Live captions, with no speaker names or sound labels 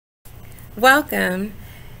Welcome.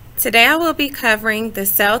 Today I will be covering the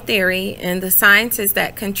cell theory and the sciences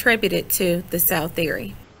that contributed to the cell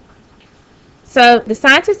theory. So the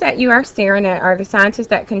scientists that you are staring at are the scientists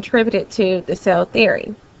that contributed to the cell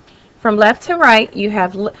theory. From left to right, you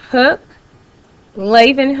have Hooke,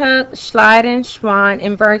 Leeuwenhoek, Schleiden, Schwann,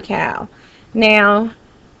 and Virchow. Now,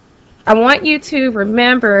 I want you to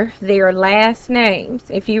remember their last names.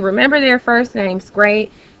 If you remember their first names,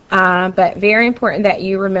 great, but very important that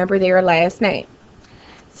you remember their last name.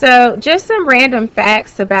 So just some random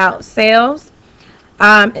facts about cells.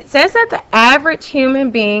 It says that the average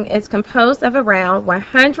human being is composed of around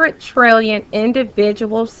 100 trillion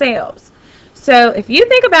individual cells. So if you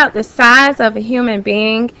think about the size of a human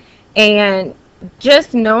being and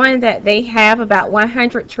just knowing that they have about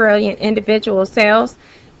 100 trillion individual cells,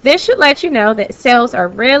 this should let you know that cells are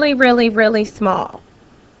really, really, really small.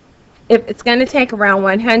 If it's going to take around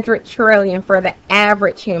 100 trillion for the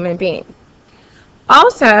average human being.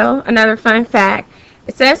 Also, another fun fact,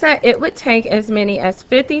 it says that it would take as many as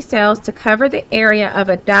 50 cells to cover the area of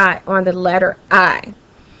a dot on the letter I.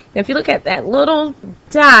 Now, if you look at that little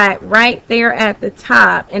dot right there at the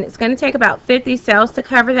top, and it's going to take about 50 cells to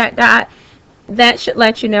cover that dot, that should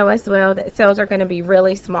let you know as well that cells are going to be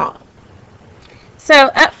really small. So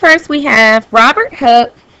up first we have Robert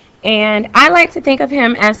Hooke, and I like to think of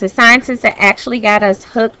him as the scientist that actually got us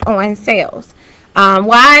hooked on cells.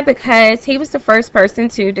 Why? Because he was the first person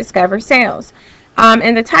to discover cells.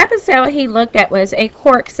 And the type of cell he looked at was a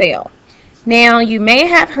cork cell. Now, you may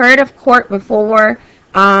have heard of cork before,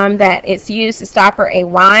 that it's used to stopper a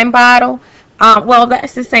wine bottle. Well,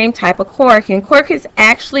 that's the same type of cork, and cork is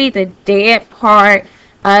actually the dead part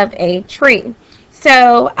of a tree.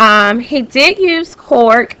 So he did use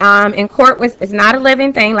cork, and cork is not a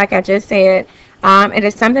living thing, like I just said. It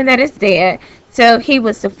is something that is dead. So he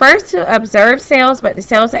was the first to observe cells, but the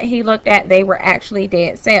cells that he looked at, they were actually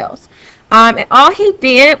dead cells. And all he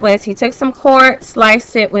did was he took some cork,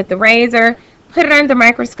 sliced it with the razor, put it under the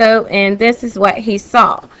microscope, and this is what he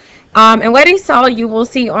saw. And what he saw, you will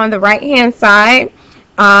see on the right-hand side.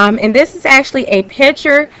 And this is actually a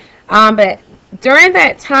picture, but during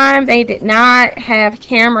that time, they did not have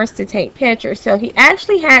cameras to take pictures, so he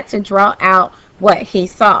actually had to draw out what he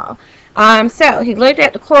saw. So he looked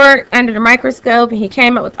at the cork under the microscope, and he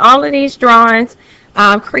came up with all of these drawings,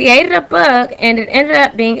 created a book, and it ended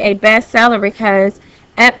up being a bestseller because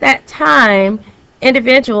at that time,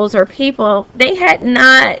 individuals or people, they had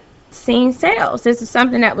not seen cells. This is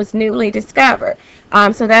something that was newly discovered.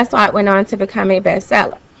 So that's why it went on to become a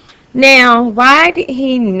bestseller. Now, why did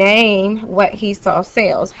he name what he saw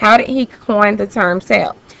cells? How did he coin the term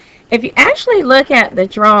cell? If you actually look at the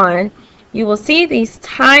drawing, you will see these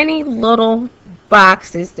tiny little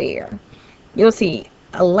boxes there. You'll see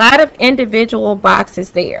a lot of individual boxes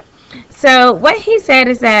there. So what he said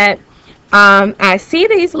is that I see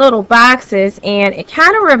these little boxes, and it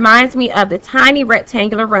kind of reminds me of the tiny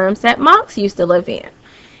rectangular rooms that monks used to live in.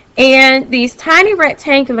 And these tiny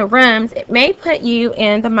rectangular rooms, it may put you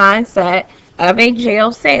in the mindset of a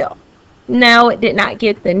jail cell. No, it did not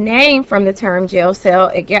get the name from the term jail cell.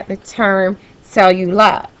 It got the term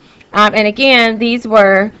cellula. And again, these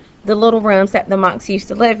were the little rooms that the monks used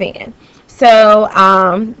to live in.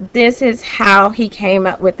 So this is how he came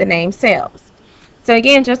up with the name cells. So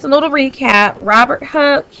again, just a little recap. Robert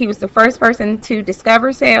Hooke, he was the first person to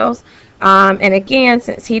discover cells. And again,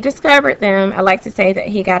 since he discovered them, I like to say that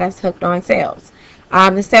he got us hooked on cells.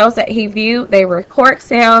 The cells that he viewed, they were cork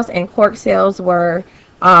cells, and cork cells were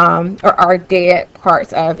or are dead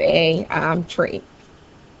parts of a tree.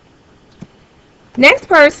 Next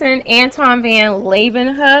person, Anton van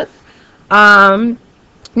Leeuwenhoek.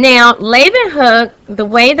 Now, Leeuwenhoek, the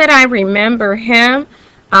way that I remember him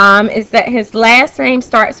is that his last name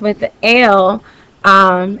starts with the L.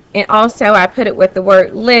 And also I put it with the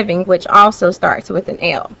word living, which also starts with an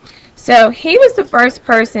L. So he was the first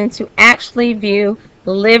person to actually view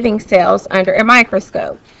living cells under a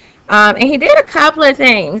microscope. And he did a couple of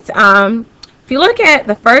things. If you look at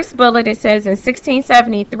the first bullet, it says in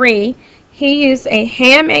 1673, he used a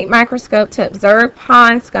handmade microscope to observe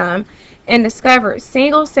pond scum and discovered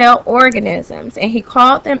single-cell organisms, and he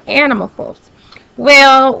called them animalcules.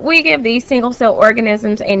 Well, we give these single-cell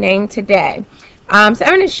organisms a name today. So I'm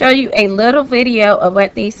going to show you a little video of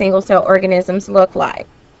what these single-cell organisms look like.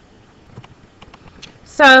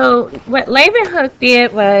 So what Leeuwenhoek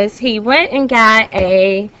did was he went and got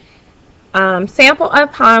a sample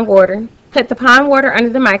of pond water, put the pond water under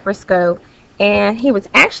the microscope, and he was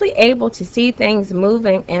actually able to see things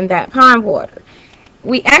moving in that pond water.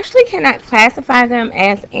 We actually cannot classify them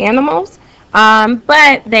as animals,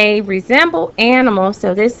 but they resemble animals,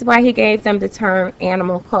 so this is why he gave them the term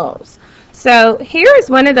animal clothes. So here is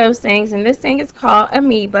one of those things, and this thing is called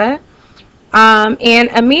amoeba. And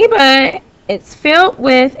amoeba, it's filled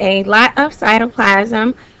with a lot of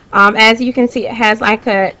cytoplasm. As you can see, it has like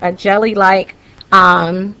a jelly-like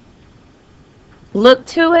look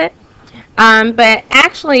to it. But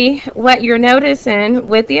actually, what you're noticing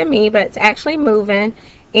with the amoeba, it's actually moving.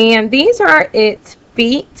 And these are its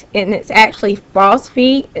feet, and it's actually false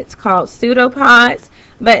feet. It's called pseudopods.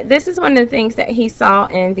 But this is one of the things that he saw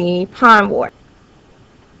in the pond water.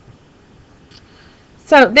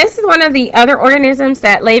 So this is one of the other organisms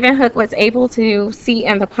that Leeuwenhoek was able to see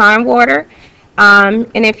in the pond water. And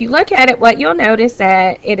if you look at it, what you'll notice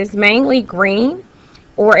that it is mainly green,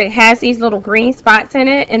 or it has these little green spots in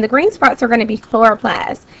it, and the green spots are going to be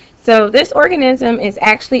chloroplasts. So this organism is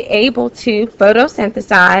actually able to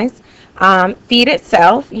photosynthesize, feed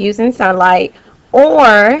itself using sunlight,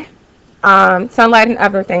 or sunlight and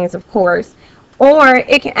other things, of course, or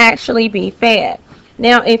it can actually be fed.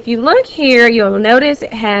 Now, if you look here, you'll notice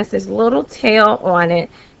it has this little tail on it.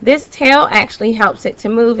 This tail actually helps it to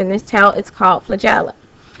move, and this tail is called flagella.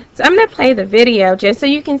 So I'm going to play the video just so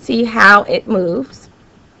you can see how it moves.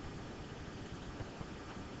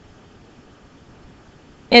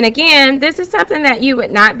 And again, this is something that you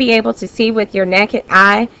would not be able to see with your naked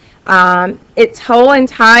eye. Its whole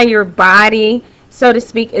entire body, so to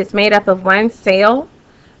speak, is made up of one cell.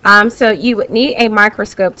 So you would need a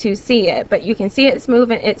microscope to see it, but you can see it's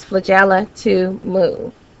moving its flagella to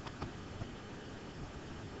move.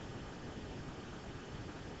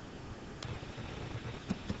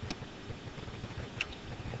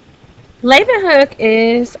 Leeuwenhoek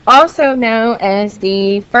is also known as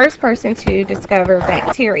the first person to discover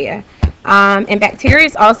bacteria. And bacteria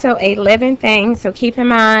is also a living thing, so keep in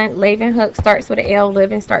mind Leeuwenhoek starts with an L,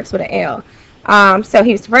 living starts with an L. So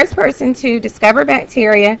he was the first person to discover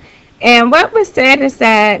bacteria, and what was said is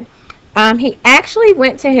that he actually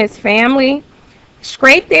went to his family,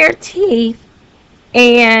 scraped their teeth,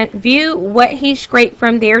 and viewed what he scraped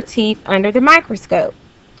from their teeth under the microscope.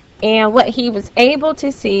 And what he was able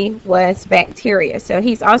to see was bacteria. So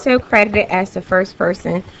he's also credited as the first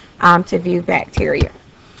person to view bacteria.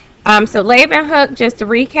 So Leeuwenhoek, just to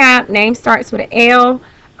recap, name starts with an L.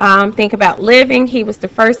 Think about living. He was the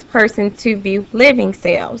first person to view living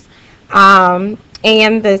cells. And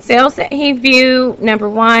the cells that he viewed, number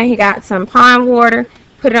one, he got some pond water,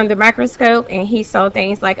 put it under the microscope, and he saw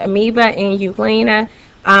things like amoeba and euglena.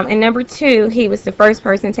 And number two, he was the first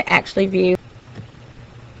person to actually view.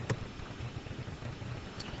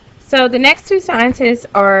 So the next two scientists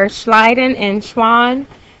are Schleiden and Schwann.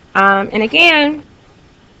 And again,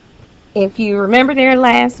 if you remember their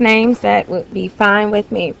last names, that would be fine with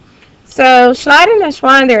me. So Schleiden and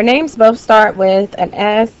Schwann, their names both start with an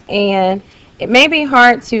S, and it may be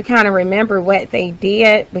hard to kind of remember what they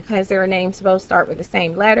did because their names both start with the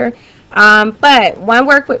same letter. But one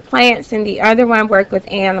worked with plants and the other one worked with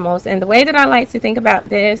animals. And the way that I like to think about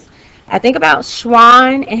this, I think about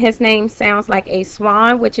Schwann, and his name sounds like a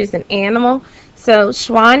swan, which is an animal. So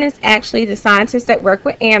Schwann is actually the scientist that worked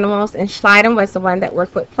with animals, and Schleiden was the one that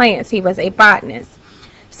worked with plants. He was a botanist.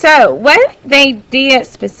 So what they did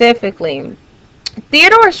specifically,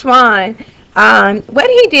 Theodor Schwann, what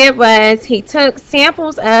he did was he took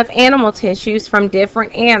samples of animal tissues from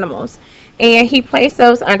different animals, and he placed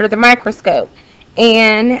those under the microscope.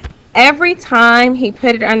 And every time he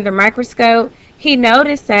put it under the microscope, he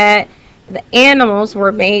noticed that the animals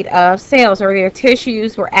were made of cells, or their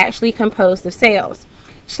tissues were actually composed of cells.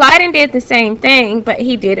 Schleiden did the same thing, but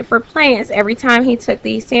he did it for plants. Every time he took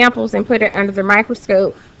these samples and put it under the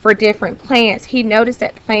microscope for different plants, he noticed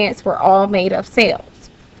that plants were all made of cells.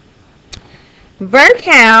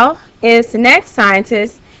 Virchow is the next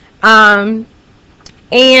scientist, and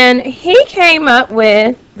he came up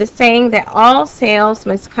with the saying that all cells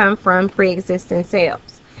must come from pre-existing cells.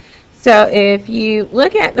 So if you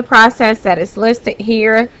look at the process that is listed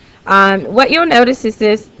here, what you'll notice is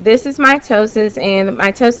this is mitosis, and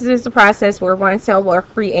mitosis is the process where one cell will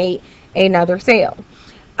create another cell.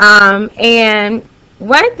 And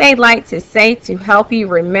what they like to say to help you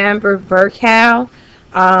remember Virchow,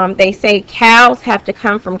 they say cows have to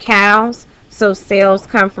come from cows, so cells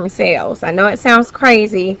come from cells. I know it sounds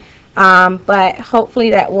crazy, but hopefully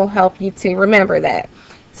that will help you to remember that.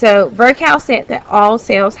 So Virchow said that all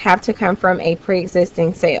cells have to come from a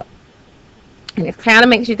pre-existing cell. And it kind of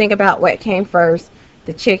makes you think about what came first,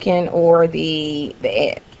 the chicken or the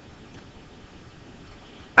egg.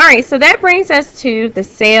 Alright, so that brings us to the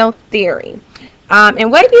cell theory.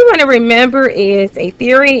 And what you want to remember is a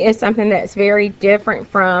theory is something that's very different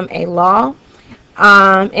from a law.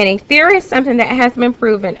 And a theory is something that has been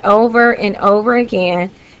proven over and over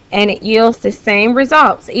again, and it yields the same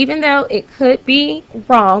results, even though it could be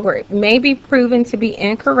wrong or it may be proven to be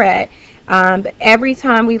incorrect. But every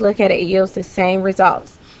time we look at it, it yields the same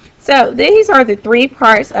results. So these are the three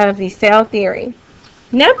parts of the cell theory.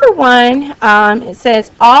 Number one, it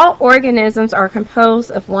says all organisms are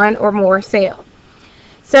composed of one or more cells.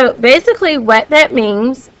 So basically what that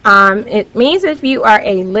means, it means if you are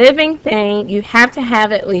a living thing, you have to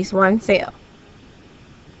have at least one cell,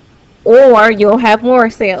 or you'll have more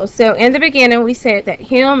cells. So in the beginning we said that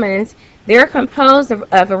humans, they're composed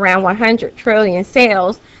of around 100 trillion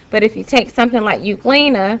cells, but if you take something like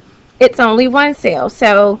euglena, it's only one cell.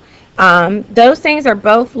 So those things are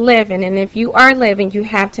both living, and if you are living, you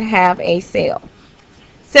have to have a cell.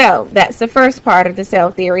 So that's the first part of the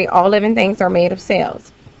cell theory. All living things are made of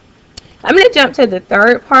cells. I'm going to jump to the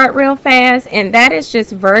third part real fast, and that is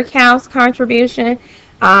just Virchow's contribution.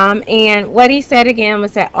 And what he said again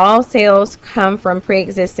was that all cells come from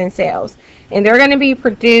pre-existing cells, and they're going to be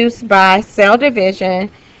produced by cell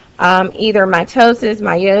division, either mitosis,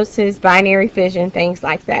 meiosis, binary fission, things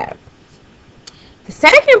like that. The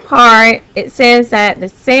second part, it says that the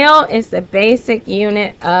cell is the basic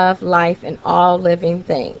unit of life in all living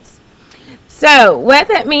things. So what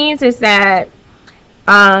that means is that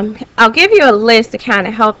I'll give you a list to kind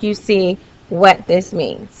of help you see what this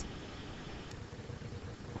means.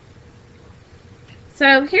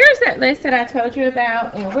 So here's that list that I told you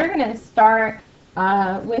about, and we're going to start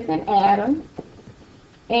with an atom.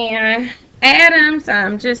 And atoms,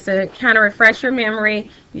 just to kind of refresh your memory,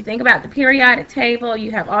 you think about the periodic table, you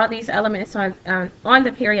have all these elements on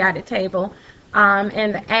the periodic table,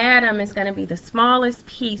 and the atom is going to be the smallest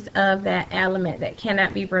piece of that element that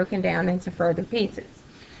cannot be broken down into further pieces.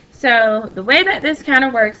 So the way that this kind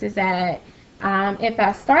of works is that if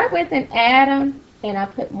I start with an atom and I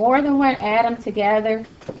put more than one atom together,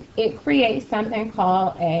 it creates something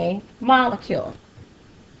called a molecule.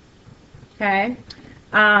 Okay?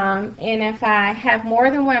 And if I have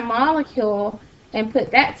more than one molecule and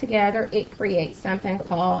put that together, it creates something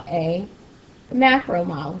called a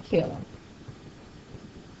macromolecule.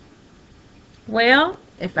 Well,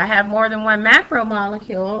 if I have more than one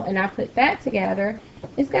macromolecule and I put that together,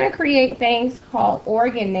 it's going to create things called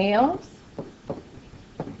organelles.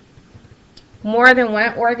 More than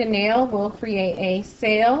one organelle will create a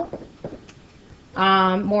cell.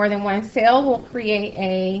 More than one cell will create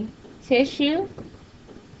a tissue.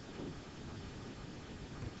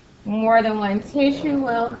 More than one tissue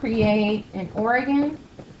will create an organ.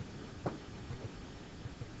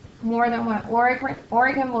 More than one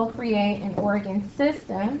organ will create an organ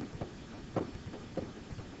system.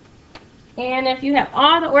 And if you have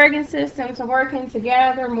all the organ systems working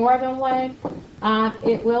together, more than one,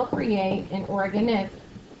 it will create an organism.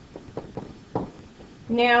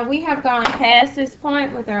 Now, we have gone past this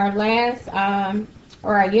point with our last,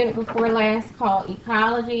 or our unit before last called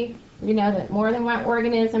ecology. We know that more than one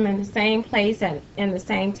organism in the same place and in the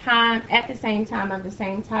same time, at the same time of the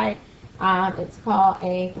same type, it's called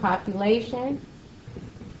a population.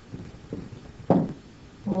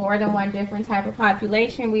 More than one different type of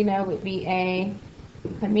population, we know would be a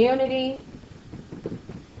community.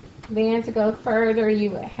 Then to go further,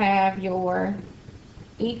 you would have your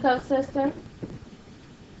ecosystem.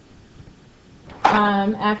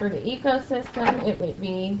 After the ecosystem, it would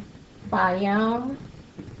be biome.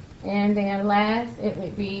 And then last, it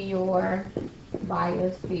would be your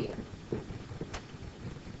biosphere.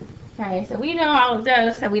 Okay, so we know all of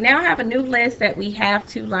those. So we now have a new list that we have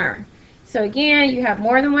to learn. So again, you have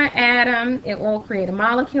more than one atom, it will create a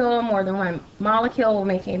molecule. More than one molecule will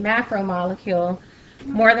make a macromolecule.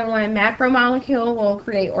 More than one macromolecule will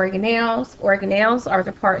create organelles. Organelles are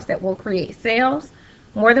the parts that will create cells.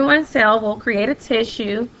 More than one cell will create a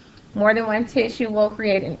tissue. More than one tissue will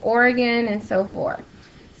create an organ, and so forth.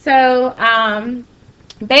 So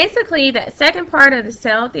basically, that second part of the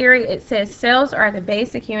cell theory, it says cells are the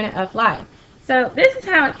basic unit of life. So this is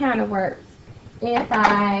how it kind of works. If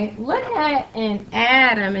I look at an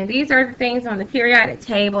atom, and these are the things on the periodic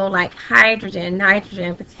table like hydrogen,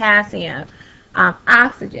 nitrogen, potassium,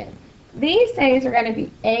 oxygen. These things are going to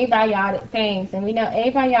be abiotic things, and we know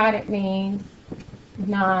abiotic means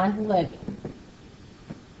non-living.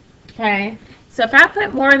 Okay, so if I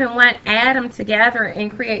put more than one atom together and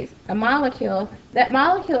create a molecule, that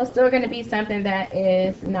molecule is still going to be something that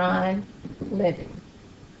is non-living.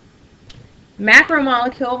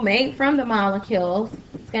 Macromolecule made from the molecules,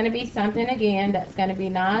 it's going to be something again that's going to be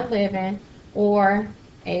non-living or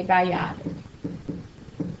abiotic.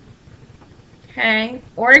 Okay,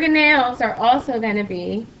 organelles are also going to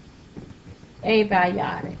be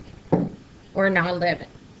abiotic or non-living.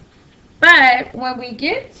 But when we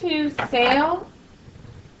get to cell,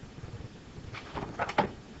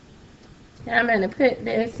 I'm going to put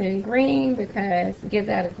this in green because it gives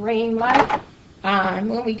that a green light.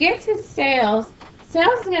 When we get to cells,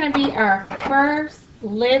 cells is going to be our first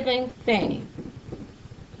living thing.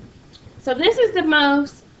 So this is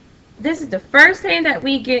the first thing that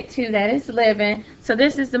we get to that is living. So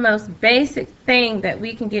this is the most basic thing that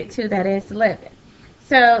we can get to that is living.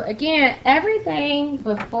 So again, everything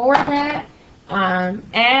before that,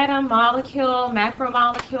 atom, molecule,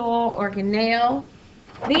 macromolecule, organelle,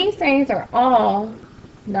 these things are all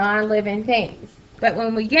non-living things. But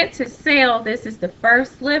when we get to cell, this is the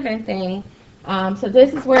first living thing. So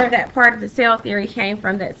this is where that part of the cell theory came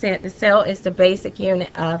from that said the cell is the basic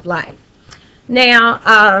unit of life. Now,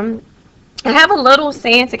 I have a little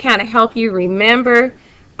saying to kind of help you remember,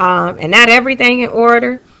 and not everything in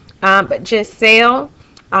order, but just cell.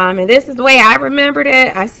 And this is the way I remembered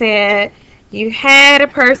it. I said you had a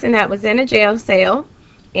person that was in a jail cell,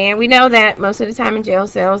 and we know that most of the time in jail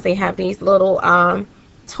cells they have these little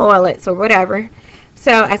toilets or whatever.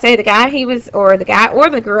 So I say the guy or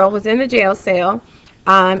the girl was in the jail cell,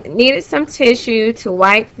 needed some tissue to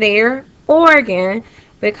wipe their organ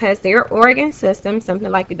because their organ system, something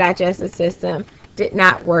like the digestive system, did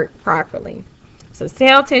not work properly. So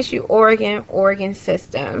cell, tissue, organ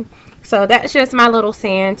system. So that's just my little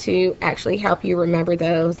saying to actually help you remember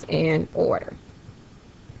those in order.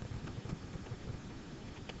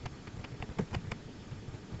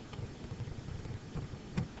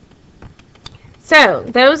 So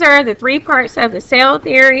those are the three parts of the cell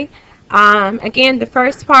theory. Again, the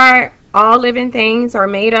first part, all living things are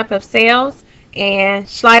made up of cells, and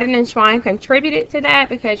Schleiden and Schwann contributed to that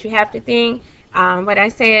because you have to think, what I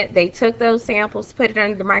said, they took those samples, put it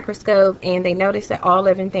under the microscope, and they noticed that all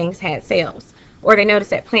living things had cells. Or they noticed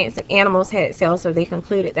that plants and animals had cells, so they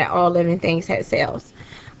concluded that all living things had cells.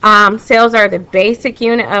 Cells are the basic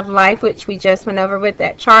unit of life, which we just went over with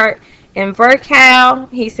that chart. In Virchow,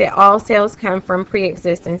 he said all cells come from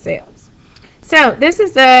pre-existing cells. So this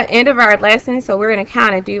is the end of our lesson, so we're going to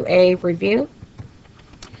kind of do a review.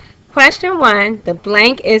 Question 1, the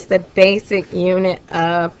blank is the basic unit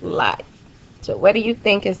of life. So what do you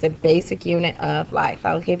think is the basic unit of life?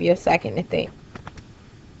 I'll give you a second to think.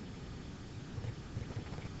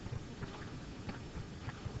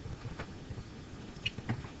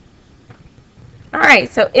 All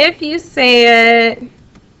right, so if you said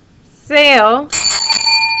cell,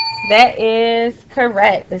 that is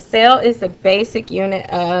correct. The cell is the basic unit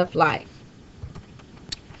of life.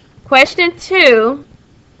 Question 2,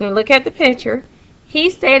 look at the picture. He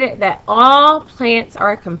stated that all plants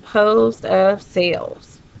are composed of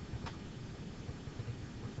cells.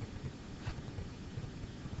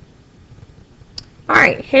 All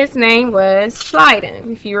right, his name was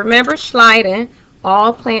Schleiden. If you remember Schleiden,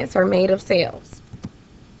 all plants are made of cells.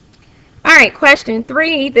 All right, question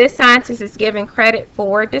 3, this scientist is given credit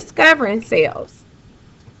for discovering cells.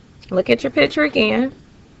 Look at your picture again.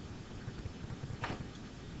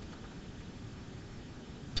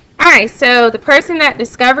 All right, so the person that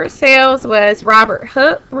discovered cells was Robert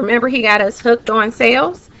Hooke. Remember, he got us hooked on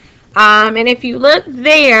cells. And if you look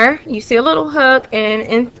there, you see a little hook,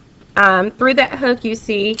 and through that hook you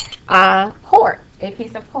see cork, a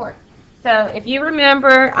piece of cork. So if you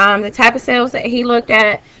remember, the type of cells that he looked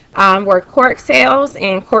at were cork cells,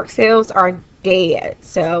 and cork cells are dead.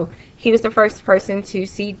 So he was the first person to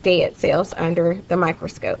see dead cells under the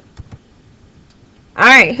microscope. All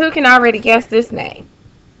right, who can already guess this name?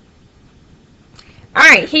 All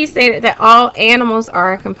right, he stated that all animals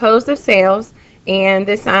are composed of cells, and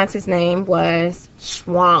this scientist's name was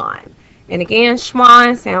Schwann. And again,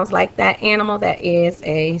 Schwann sounds like that animal that is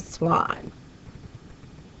a swan.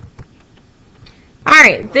 All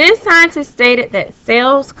right, this scientist stated that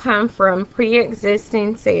cells come from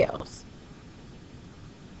pre-existing cells.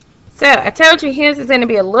 So I told you his is going to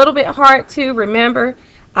be a little bit hard to remember,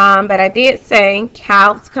 but I did say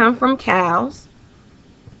cows come from cows.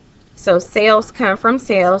 So cells come from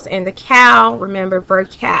cells, and the cow, remember,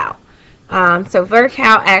 Virchow. So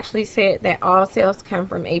Virchow actually said that all cells come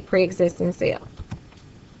from a pre-existing cell.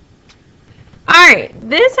 All right,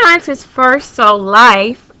 this scientist first saw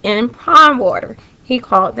life in pond water. He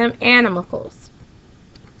called them animalcules.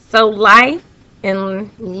 So life and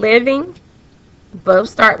living both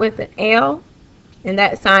start with an L, and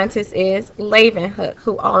that scientist is Leeuwenhoek,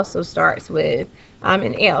 who also starts with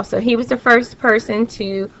an L. So he was the first person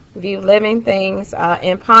to view living things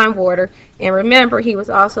in pond water, and remember, he was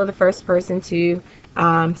also the first person to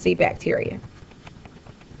see bacteria.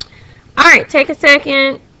 All right, take a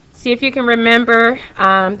second See if you can remember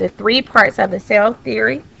the 3 parts of the cell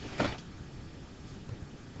theory.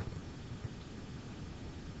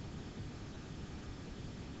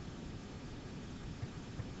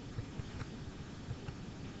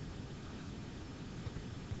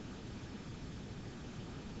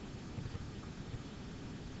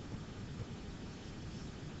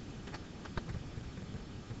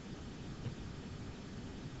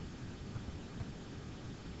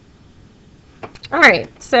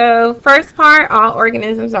 Alright, so first part, all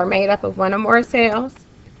organisms are made up of 1 or more cells.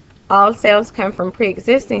 All cells come from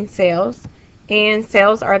pre-existing cells, and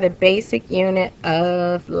cells are the basic unit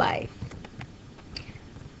of life.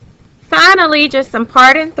 Finally, just some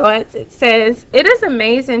parting thoughts. It says, it is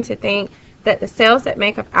amazing to think that the cells that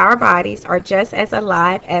make up our bodies are just as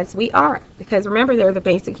alive as we are, because remember, they're the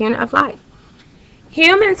basic unit of life.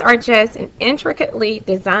 Humans are just an intricately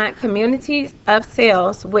designed community of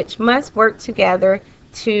cells which must work together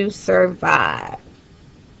to survive.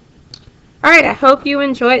 All right, I hope you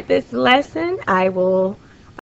enjoyed this lesson. I will